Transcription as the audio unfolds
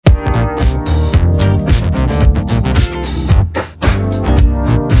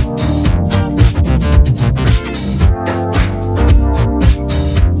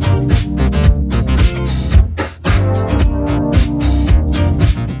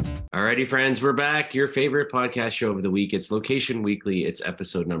Alrighty, friends, we're back. Your favorite podcast show of the week. It's Location Weekly. It's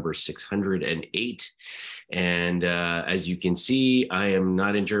episode number 608. And as you can see, I am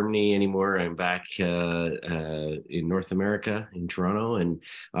not in Germany anymore. I'm back in North America, in Toronto. And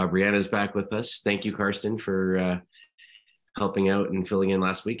Brianna's back with us. Thank you, Karsten, for helping out and filling in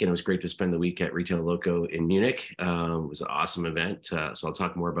last week. And it was great to spend the week at Retail Loco in Munich. It was an awesome event. So I'll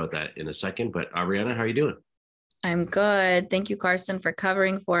talk more about that in a second. But Brianna, how are you doing? I'm good. Thank you, Karsten, for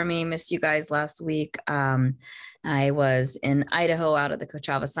covering for me. Missed you guys last week. I was in Idaho out at the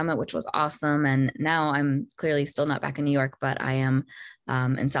Coachella Summit, which was awesome. And now I'm clearly still not back in New York, but I am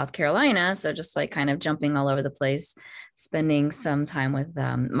in South Carolina. So just like kind of jumping all over the place, spending some time with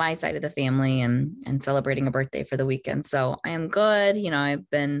my side of the family and celebrating a birthday for the weekend. So I am good.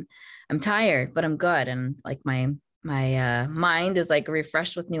 I'm tired, but I'm good. And like my mind is like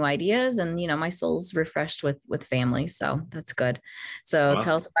refreshed with new ideas, and my soul's refreshed with family, so that's good. So Awesome.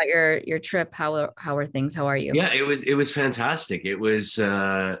 tell us about your trip. How are things? How are you? Yeah, it was fantastic. It was we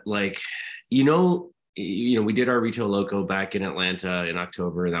did our Retail Loco back in Atlanta in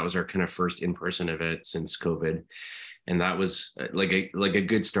October, and that was our kind of first in-person event since COVID. And that was like a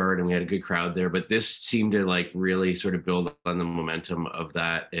good start, and we had a good crowd there. But this seemed to like really sort of build on the momentum of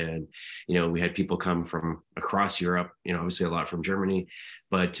that. And we had people come from across Europe, obviously a lot from Germany,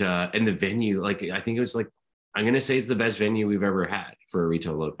 but and the venue, like I think it was like, I'm going to say it's the best venue we've ever had for a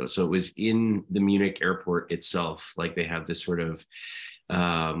Retail Loco. So it was in the Munich airport itself. Like they have this sort of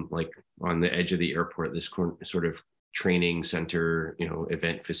like on the edge of the airport, this sort of training center,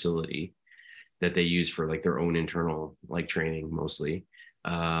 event facility that they use for like their own internal like training mostly.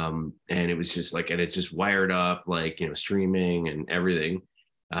 And it was just like, and it's just wired up, like, streaming and everything.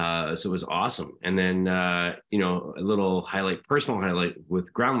 So it was awesome. And then, a little personal highlight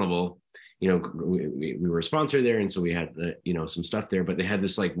with Ground Level, we were a sponsor there. And so we had, some stuff there, but they had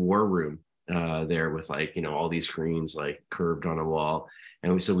this like war room there with like, all these screens like curved on a wall.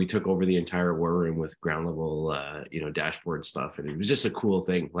 And so we took over the entire war room with Ground Level, dashboard stuff. And it was just a cool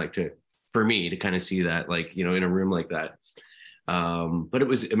thing, like for me to kind of see that, like, in a room like that. But it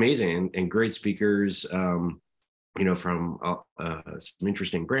was amazing and great speakers, from some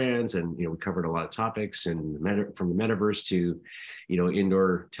interesting brands. And, we covered a lot of topics and from the metaverse to,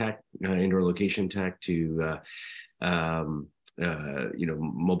 indoor tech, indoor location tech to,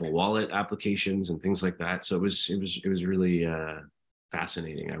 mobile wallet applications and things like that. So it was really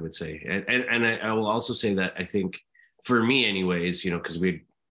fascinating, I would say. And I will also say that I think for me anyways, because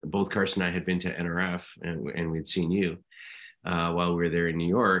both Karsten and I had been to NRF and we'd seen you while we were there in New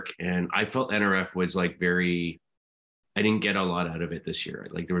York. And I felt NRF was like I didn't get a lot out of it this year.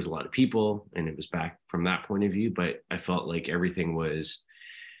 Like there was a lot of people and it was back from that point of view, but I felt like everything was,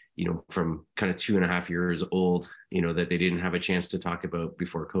 from kind of 2.5 years old, that they didn't have a chance to talk about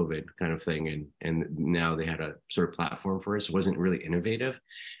before COVID kind of thing. And now they had a sort of platform for us. It wasn't really innovative,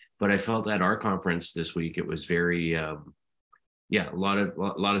 but I felt at our conference this week, it was very, a lot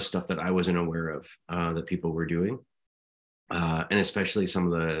of stuff that I wasn't aware of that people were doing, and especially some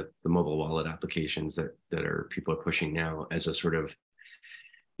of the mobile wallet applications that people are pushing now as a sort of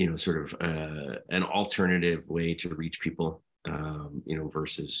an alternative way to reach people,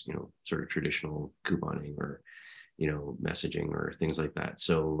 versus sort of traditional couponing or messaging or things like that.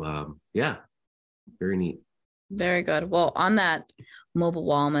 So very neat. Very good. Well, on that mobile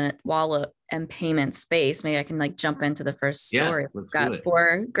wallet and payment space, maybe I can like jump into the first story. We've got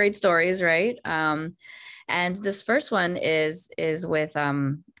 4 great stories, right? And this first one is with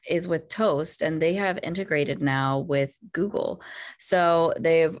Toast, and they have integrated now with Google. So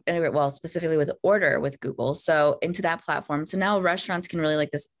they've integrated, well, specifically with Order with Google. So into that platform. So now restaurants can really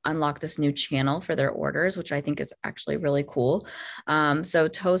unlock this new channel for their orders, which I think is actually really cool. So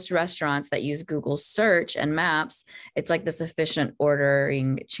Toast restaurants that use Google search and maps, it's like this efficient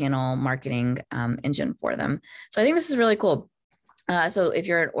ordering channel marketing engine for them. So I think this is really cool. So if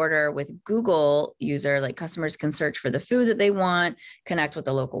you're an Order with Google user, like customers can search for the food that they want, connect with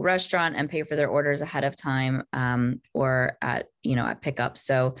the local restaurant, and pay for their orders ahead of time, or at pickup.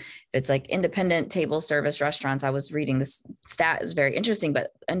 So if it's like independent table service restaurants, I was reading this stat is very interesting,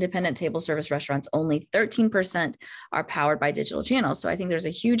 but independent table service restaurants, only 13% are powered by digital channels. So I think there's a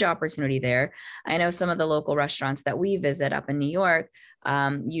huge opportunity there. I know some of the local restaurants that we visit up in New York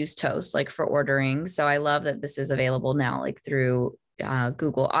use Toast like for ordering. So I love that this is available now, like through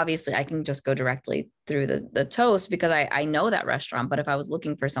Google. Obviously, I can just go directly through the Toast because I know that restaurant. But if I was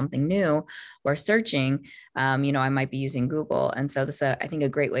looking for something new or searching, I might be using Google. And so this is, I think, a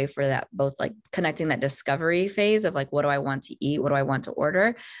great way for that, both like connecting that discovery phase of like, what do I want to eat? What do I want to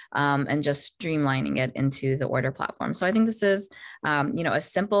order? And just streamlining it into the order platform. So I think this is, a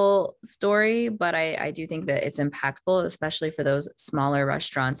simple story, but I do think that it's impactful, especially for those smaller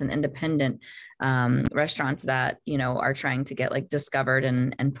restaurants and independent restaurants that, are trying to get like discovered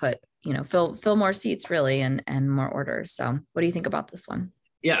and put, fill more seats really and more orders. So what do you think about this one?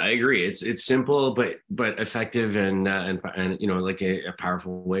 Yeah, I agree. It's simple but effective and like a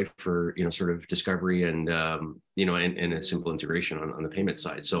powerful way for sort of discovery and and a simple integration on the payment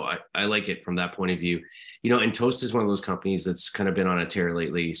side. So I like it from that point of view. And Toast is one of those companies that's kind of been on a tear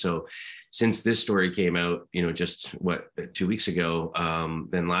lately. So since this story came out, just 2 weeks ago,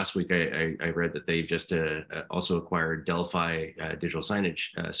 then last week I read that they've just also acquired Delphi digital signage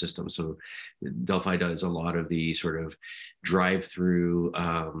system. So Delphi does a lot of the sort of drive-through,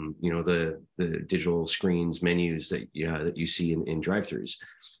 the digital screens, menus that you see in drive-throughs,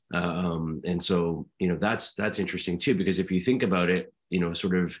 and so that's interesting too, because if you think about it,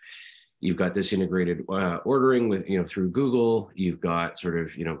 sort of you've got this integrated ordering with through Google. You've got sort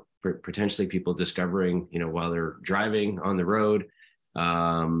of potentially people discovering while they're driving on the road,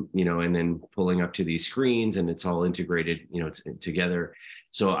 and then pulling up to these screens, and it's all integrated together.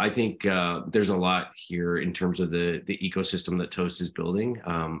 So I think there's a lot here in terms of the ecosystem that Toast is building.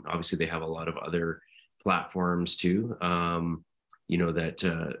 Obviously they have a lot of other platforms too,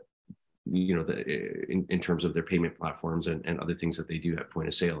 that in terms of their payment platforms and other things that they do at point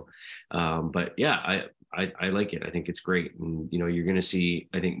of sale. But yeah, I like it. I think it's great. And, you're going to see,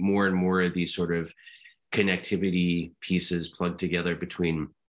 I think, more and more of these sort of connectivity pieces plugged together between,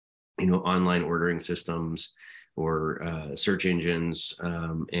 online ordering systems or search engines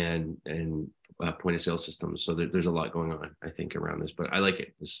and point of sale systems. So there's a lot going on, I think, around this, but I like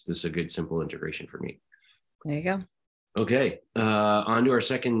it. This is a good, simple integration for me. There you go. Okay, on to our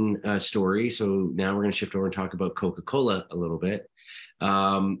second story. So now we're going to shift over and talk about Coca-Cola a little bit.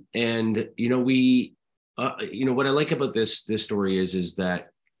 And what I like about this story is that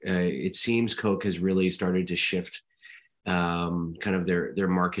it seems Coke has really started to shift kind of their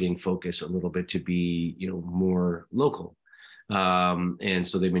marketing focus a little bit to be more local. And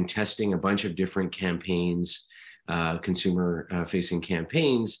so they've been testing a bunch of different campaigns, consumer facing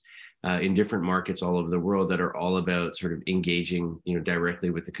campaigns, in different markets all over the world that are all about sort of engaging,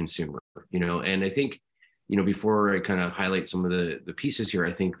 directly with the consumer, and I think, before I kind of highlight some of the pieces here,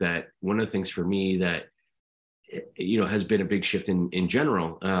 I think that one of the things for me that, has been a big shift in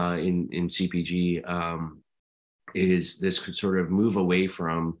general in CPG is this sort of move away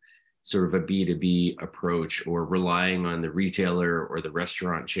from sort of a B2B approach or relying on the retailer or the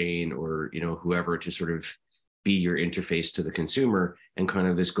restaurant chain or, whoever to sort of be your interface to the consumer, and kind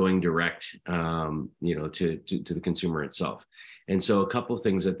of this going direct, to the consumer itself. And so a couple of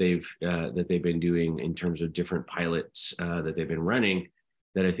things that they've been doing in terms of different pilots that they've been running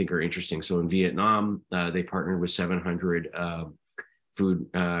that I think are interesting. So in Vietnam, they partnered with 700 food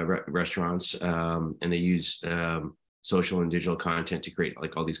restaurants, and they use social and digital content to create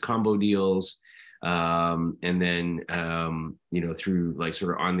like all these combo deals. And then, through like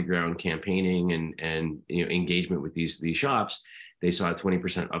sort of on the ground campaigning and engagement with these shops, they saw a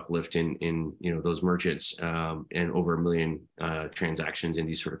 20% uplift in those merchants, and over 1 million transactions in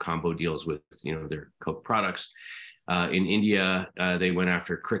these sort of combo deals with, their Coke products. In India, they went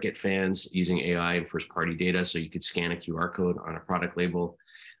after cricket fans using AI and first party data. So you could scan a QR code on a product label.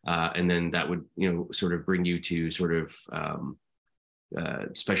 And then that would, sort of bring you to sort of,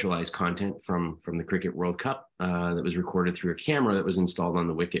 specialized content from the Cricket World Cup that was recorded through a camera that was installed on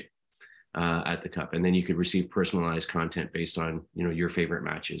the wicket at the cup, and then you could receive personalized content based on your favorite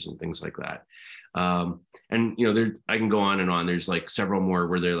matches and things like that. And there, I can go on and on. There's like several more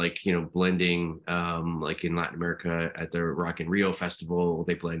where they're like blending, like in Latin America at the Rock in Rio festival,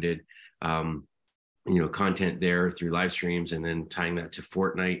 they blended content there through live streams, and then tying that to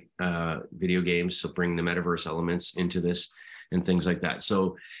Fortnite video games, so bring the metaverse elements into this and things like that.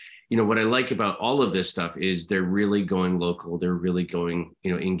 So, what I like about all of this stuff is they're really going local. They're really going,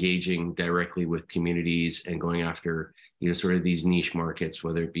 engaging directly with communities and going after, sort of these niche markets,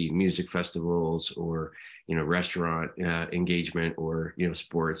 whether it be music festivals or, restaurant engagement or,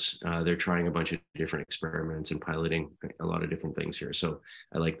 sports. They're trying a bunch of different experiments and piloting a lot of different things here. So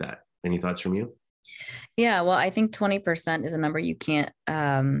I like that. Any thoughts from you? Yeah, well, I think 20% is a number you can't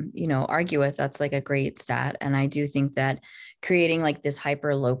argue with. That's like a great stat. And I do think that creating like this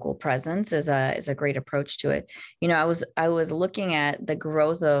hyper local presence is a great approach to it. I was looking at the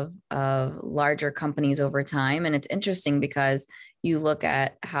growth of larger companies over time, and it's interesting because you look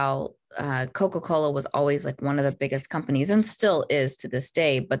at how Coca-Cola was always like one of the biggest companies and still is to this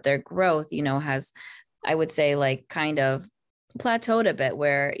day, but their growth, has, I would say, like kind of plateaued a bit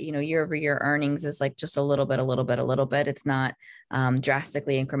where year over year earnings is like just a little bit, a little bit, a little bit. It's not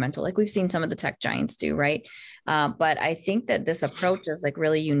drastically incremental like we've seen some of the tech giants do, right? But I think that this approach is like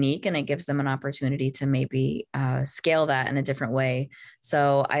really unique, and it gives them an opportunity to maybe scale that in a different way.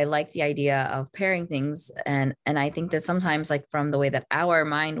 So I like the idea of pairing things, and I think that sometimes, like from the way that our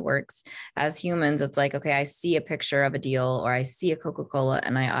mind works as humans, it's like, okay, I see a picture of a deal or I see a Coca-Cola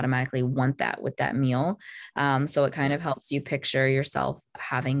and I automatically want that with that meal. So it kind of helps you picture yourself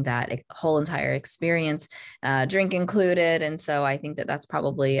having that whole entire experience, drink included. And so I think that that's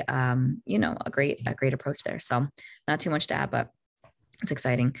probably, a great approach there. So not too much to add, but it's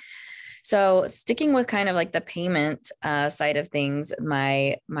exciting. So sticking with kind of like the payment side of things,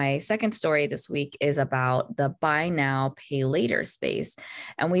 my second story this week is about the buy now, pay later space.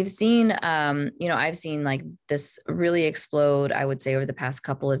 And we've seen, I've seen like this really explode, I would say, over the past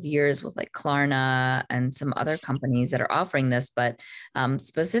couple of years with like Klarna and some other companies that are offering this. But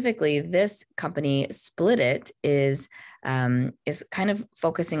specifically, this company, Split It, is kind of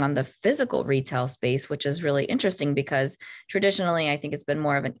focusing on the physical retail space, which is really interesting because traditionally, I think it's been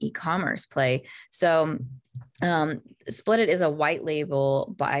more of an e-commerce play. So Split It is a white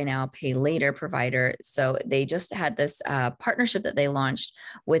label buy now, pay later provider. So they just had this partnership that they launched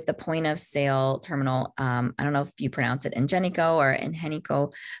with the point of sale terminal. I don't know if you pronounce it Ingenico or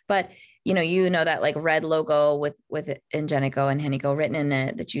Ingenico, but that like red logo with Ingenico and Ingenico written in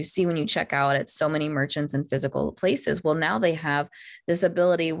it that you see when you check out at so many merchants and physical places. Well, now they have this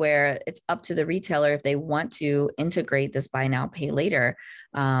ability where it's up to the retailer if they want to integrate this buy now, pay later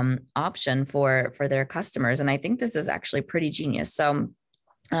option for their customers. And I think this is actually pretty genius. So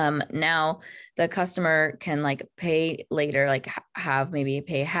now the customer can like pay later, like have maybe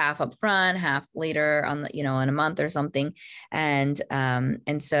pay half up front, half later on the, in a month or something. And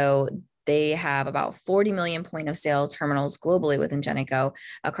so they have about 40 million point of sale terminals globally with Ingenico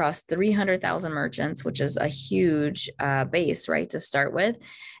across 300,000 merchants, which is a huge base, right, to start with.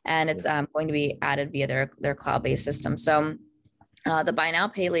 And it's going to be added via their cloud-based system. So the buy now,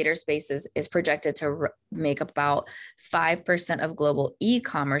 pay later space is projected to make up about 5% of global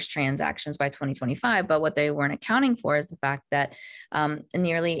e-commerce transactions by 2025. But what they weren't accounting for is the fact that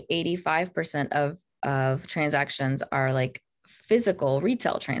nearly 85% of transactions are like physical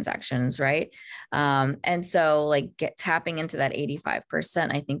retail transactions, right? And so like tapping into that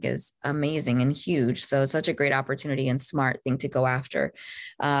 85%, I think is amazing and huge. So it's such a great opportunity and smart thing to go after.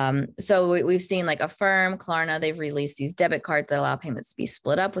 So we've seen like Affirm, Klarna, they've released these debit cards that allow payments to be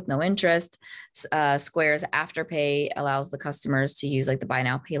split up with no interest. Square's Afterpay allows the customers to use like the buy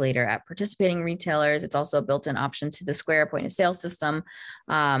now, pay later at participating retailers. It's also a built-in option to the Square point of sale system.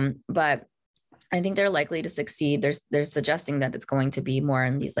 But I think they're likely to succeed. They're suggesting that it's going to be more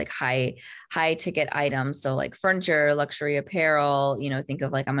in these like high ticket items. So like furniture, luxury apparel, think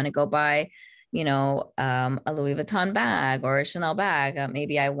of like, I'm going to go buy, a Louis Vuitton bag or a Chanel bag.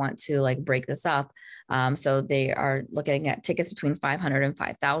 Maybe I want to like break this up. So they are looking at tickets between $500 and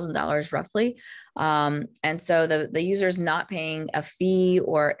 $5,000 roughly. And so the user is not paying a fee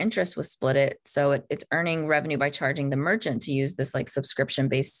or interest with Split It. So it's earning revenue by charging the merchant to use this like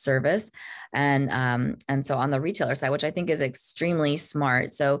subscription-based service. And so on the retailer side, which I think is extremely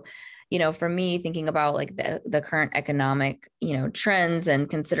smart. So for me, thinking about like the current economic, trends and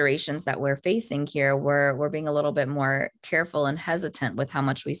considerations that we're facing here, we're being a little bit more careful and hesitant with how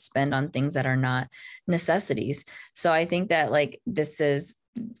much we spend on things that are not necessities. So I think that like this is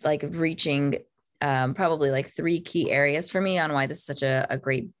like reaching probably like three key areas for me on why this is such a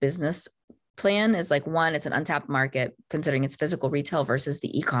great business plan. Is like, one, it's an untapped market considering it's physical retail versus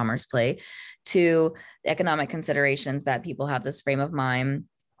the e-commerce play. Two, the economic considerations that people have this frame of mind.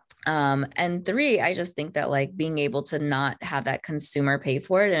 And three, I just think that like being able to not have that consumer pay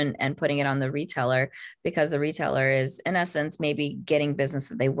for it and putting it on the retailer, because the retailer is in essence maybe getting business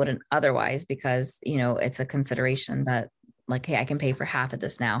that they wouldn't otherwise, because it's a consideration that like, hey, I can pay for half of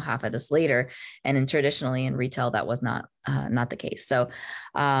this now, half of this later. And traditionally in retail, that was not the case. So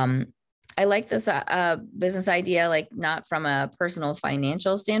I like this business idea, like not from a personal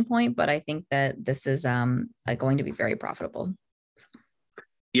financial standpoint, but I think that this is going to be very profitable.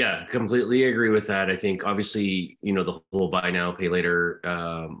 Yeah, completely agree with that. I think obviously, the whole buy now, pay later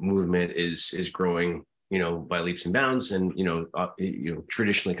movement is growing, by leaps and bounds, and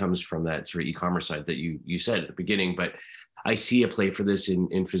traditionally comes from that sort of e-commerce side that you said at the beginning. But I see a play for this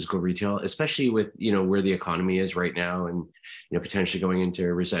in physical retail, especially with where the economy is right now, and potentially going into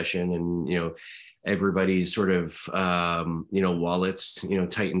a recession, and everybody's sort of wallets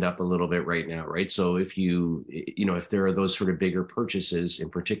tightened up a little bit right now, right? So if there are those sort of bigger purchases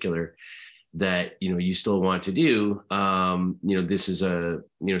in particular that you still want to do, this is a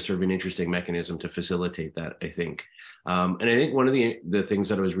sort of an interesting mechanism to facilitate that, I think. And I think one of the things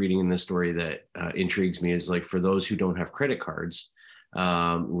that I was reading in this story that intrigues me is, like, for those who don't have credit cards,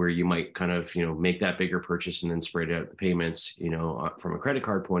 where you might kind of make that bigger purchase and then spread out the payments from a credit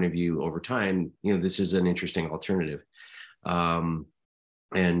card point of view over time, this is an interesting alternative.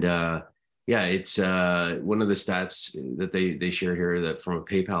 And yeah, it's one of the stats that they share here, that from a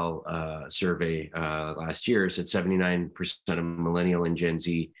PayPal survey last year, said 79% of millennial and Gen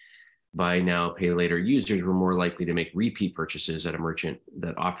Z buy now, pay later users were more likely to make repeat purchases at a merchant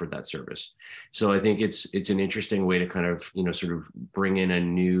that offered that service. So I think it's an interesting way to kind of sort of bring in a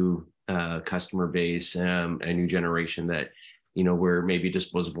new customer base, a new generation that where maybe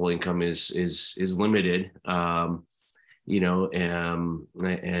disposable income is limited, and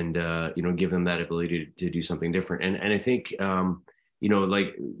give them that ability to do something different. And I think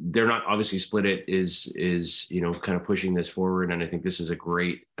like, they're not obviously Split It is kind of pushing this forward, and I think this is a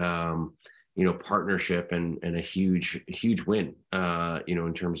great partnership and a huge win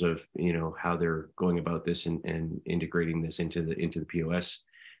in terms of how they're going about this and integrating this into the POS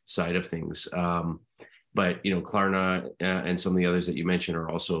side of things. But Klarna and some of the others that you mentioned are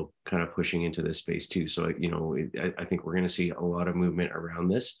also kind of pushing into this space too. So I think we're going to see a lot of movement around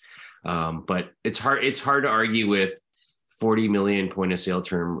this. But it's hard to argue with 40 million point of sale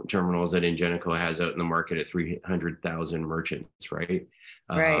terminals that Ingenico has out in the market at 300,000 merchants, right?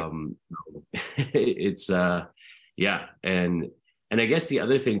 Right. It's yeah, and I guess the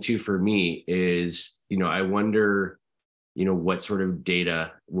other thing too for me is I wonder what sort of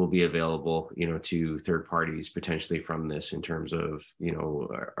data will be available to third parties potentially from this, in terms of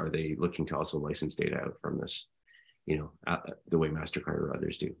are they looking to also license data out from this the way MasterCard or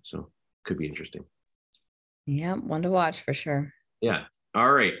others do. So could be interesting. Yeah, one to watch for sure. Yeah.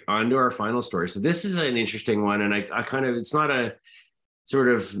 All right, on to our final story. So this is an interesting one, and I kind of, it's not a sort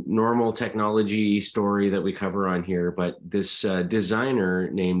of normal technology story that we cover on here, but this designer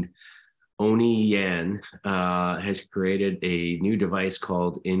named Oni Yan has created a new device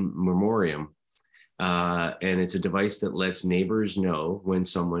called In Memoriam. And it's a device that lets neighbors know when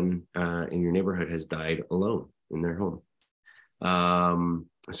someone in your neighborhood has died alone in their home.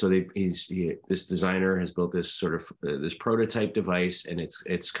 So this designer has built this sort of this prototype device, and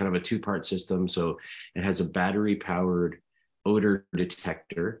it's kind of a two-part system. So it has a battery-powered odor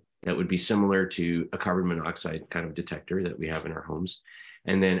detector that would be similar to a carbon monoxide kind of detector that we have in our homes.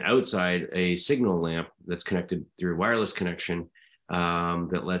 And then outside, a signal lamp that's connected through a wireless connection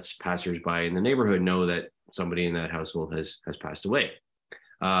that lets passersby in the neighborhood know that somebody in that household has passed away.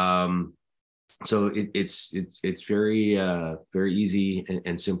 So it's very very easy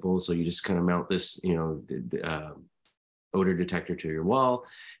and simple. So you just kind of mount this odor detector to your wall,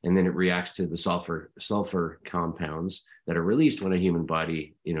 and then it reacts to the sulfur compounds that are released when a human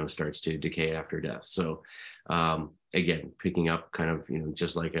body starts to decay after death. So again, picking up kind of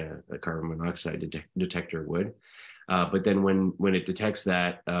just like a carbon monoxide detector would. But then when it detects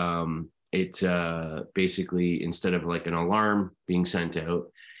that, it basically, instead of like an alarm being sent out,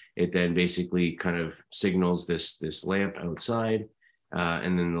 it then basically kind of signals this lamp outside,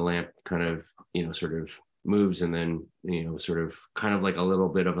 and then the lamp kind of sort of moves, and then sort of kind of like a little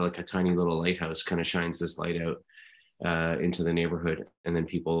bit of like a tiny little lighthouse kind of shines this light out into the neighborhood, and then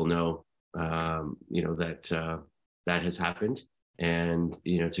people know that that has happened, and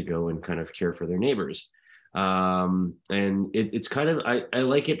to go and kind of care for their neighbors. And it's kind of, I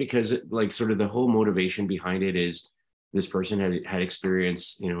like it because like sort of the whole motivation behind it is this person had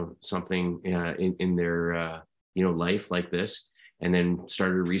experienced something in their life like this, and then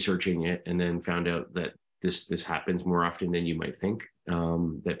started researching it, and then found out that this happens more often than you might think,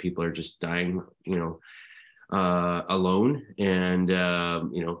 that people are just dying alone,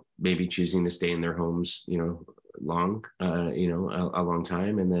 and maybe choosing to stay in their homes a long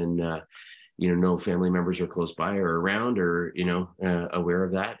time, and then no family members are close by or around, or aware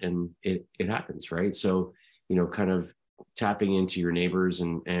of that, and it happens, right? So kind of tapping into your neighbors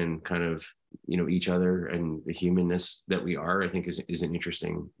and kind of each other and the humanness that we are, I think is an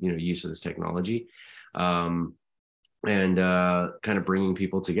interesting use of this technology. and kind of bringing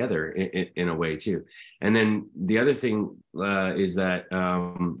people together in a way too. And then the other thing is that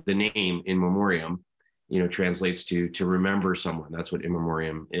the name in memoriam, translates to remember someone. That's what in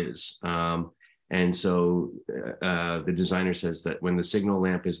memoriam is. And so the designer says that when the signal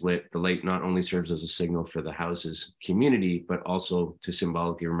lamp is lit, the light not only serves as a signal for the house's community, but also to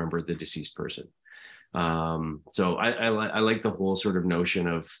symbolically remember the deceased person. So I like the whole sort of notion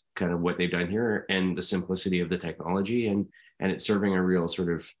of kind of what they've done here and the simplicity of the technology, and it's serving a real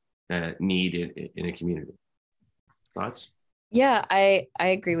sort of need in a community. Thoughts? Yeah, I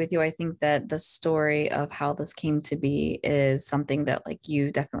agree with you. I think that the story of how this came to be is something that like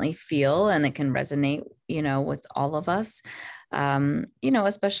you definitely feel, and it can resonate, with all of us.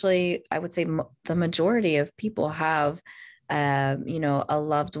 Especially I would say the majority of people have a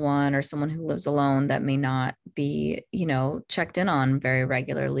loved one or someone who lives alone that may not be, checked in on very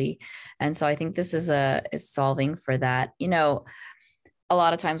regularly. And so I think this is solving for that. A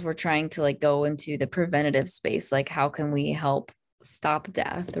lot of times we're trying to like go into the preventative space, like how can we help stop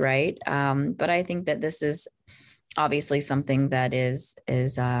death, right? But I think that this is obviously something that is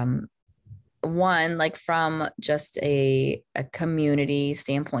one, like from just a community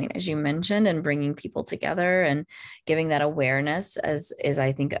standpoint, as you mentioned, and bringing people together and giving that awareness is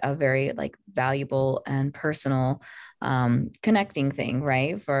I think a very like valuable and personal connecting thing,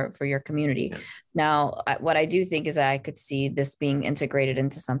 right, for your community. Yeah. Now, what I do think is that I could see this being integrated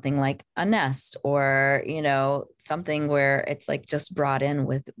into something like a Nest, or something where it's like just brought in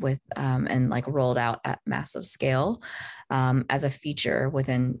with and like rolled out at massive scale as a feature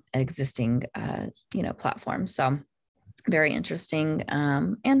within existing platforms. So very interesting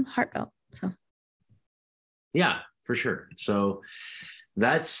and heartfelt. So yeah, for sure. So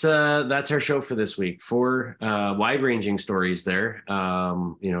that's our show for this week. 4 wide-ranging stories there.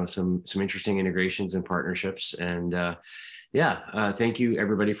 Some interesting integrations and partnerships. And thank you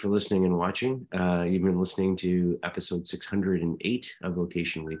everybody for listening and watching. You've been listening to episode 608 of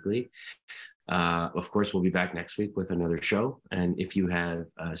Location Weekly. Of course, we'll be back next week with another show. And if you have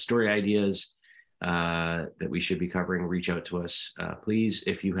story ideas that we should be covering, reach out to us, please.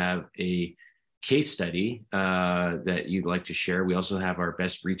 If you have a case study that you'd like to share, we also have our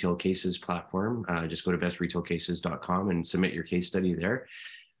Best Retail Cases platform. Just go to bestretailcases.com and submit your case study there.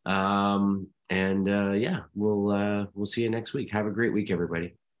 We'll see you next week. Have a great week,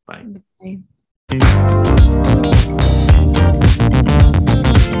 everybody. Bye. Bye.